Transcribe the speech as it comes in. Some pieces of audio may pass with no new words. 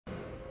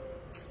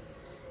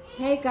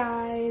Hey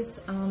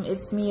guys,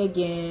 it's me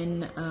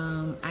again.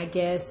 I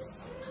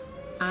guess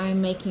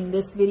I'm making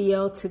this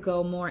video to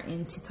go more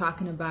into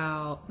talking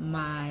about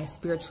my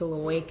spiritual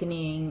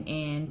awakening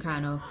and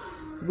kind of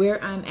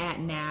where I'm at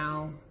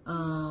now.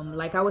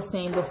 Like I was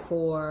saying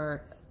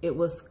before, it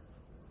was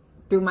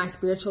through my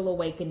spiritual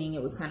awakening,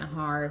 it was kind of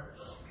hard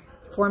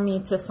for me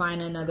to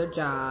find another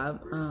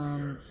job.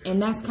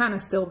 And that's kind of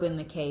still been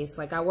the case.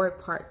 Like I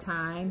work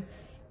part-time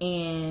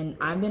and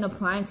I've been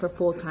applying for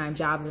full-time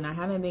jobs and I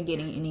haven't been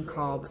getting any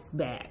calls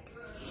back.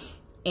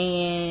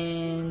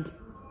 And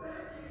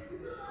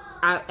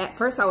at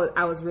first I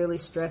was really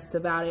stressed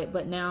about it,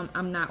 but now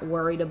I'm not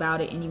worried about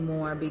it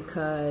anymore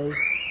because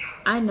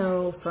I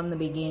know from the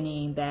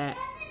beginning that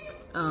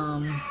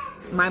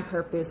my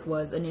purpose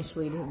was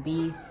initially to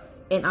be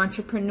an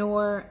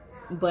entrepreneur,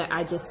 but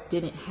I just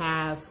didn't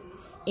have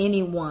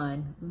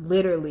anyone,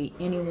 literally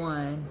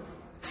anyone,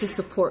 to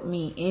support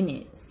me in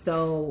it.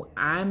 So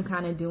I'm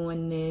kind of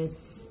doing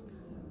this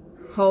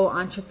whole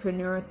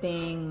entrepreneur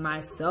thing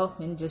myself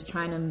and just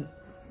trying to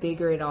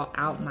figure it all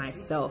out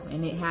myself.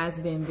 And it has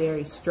been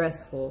very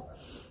stressful,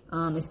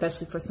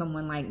 especially for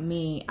someone like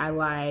me. I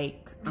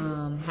like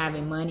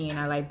having money and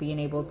I like being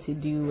able to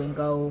do and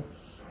go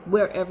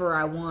wherever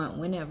I want,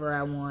 whenever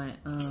I want.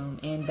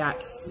 And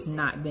that's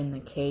not been the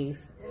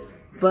case.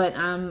 But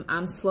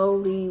I'm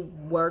slowly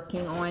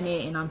working on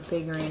it and I'm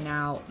figuring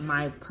out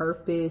my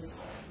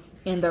purpose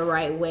and the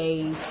right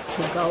ways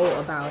to go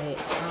about it.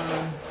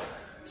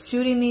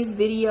 Shooting these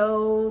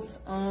videos,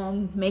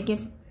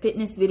 making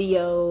fitness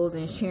videos,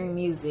 and sharing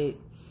music.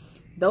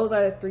 Those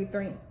are the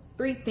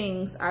three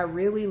things I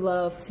really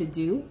love to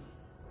do.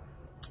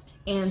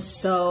 And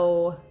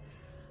so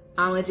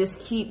I'm going to just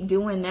keep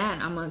doing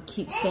that. I'm going to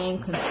keep staying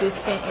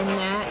consistent in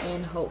that,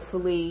 and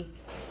hopefully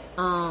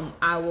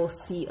I will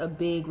see a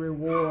big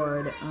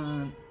reward,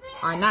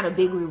 or not a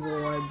big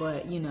reward,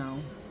 but you know,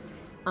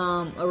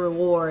 a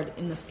reward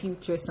in the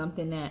future,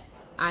 something that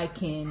I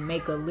can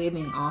make a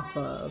living off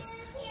of,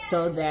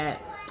 so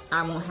that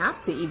I won't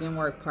have to even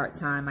work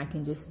part-time. I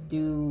can just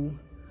do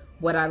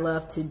what I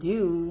love to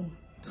do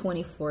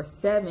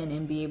 24/7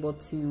 and be able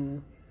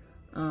to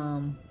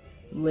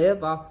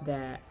live off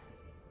that.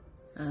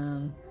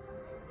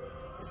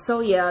 So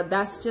yeah,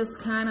 that's just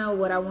kind of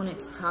what I wanted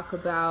to talk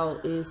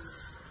about,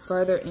 is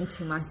further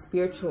into my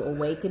spiritual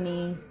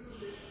awakening.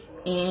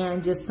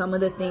 And just some of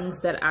the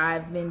things that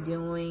I've been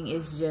doing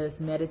is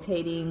just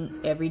meditating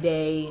every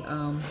day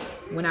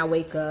when I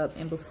wake up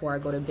and before I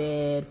go to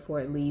bed for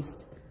at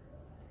least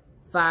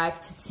 5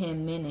 to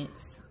 10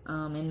 minutes.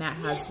 And that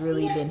has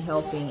really been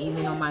helping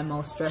even on my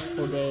most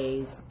stressful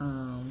days.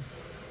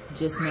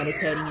 Just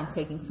meditating and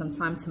taking some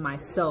time to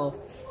myself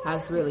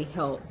has really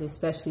helped,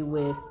 especially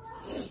with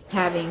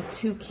having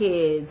 2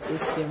 kids.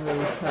 It's been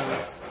really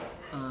tough.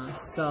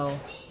 So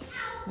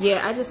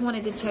yeah, I just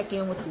wanted to check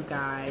in with you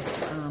guys.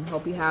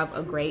 Hope you have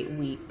a great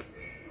week.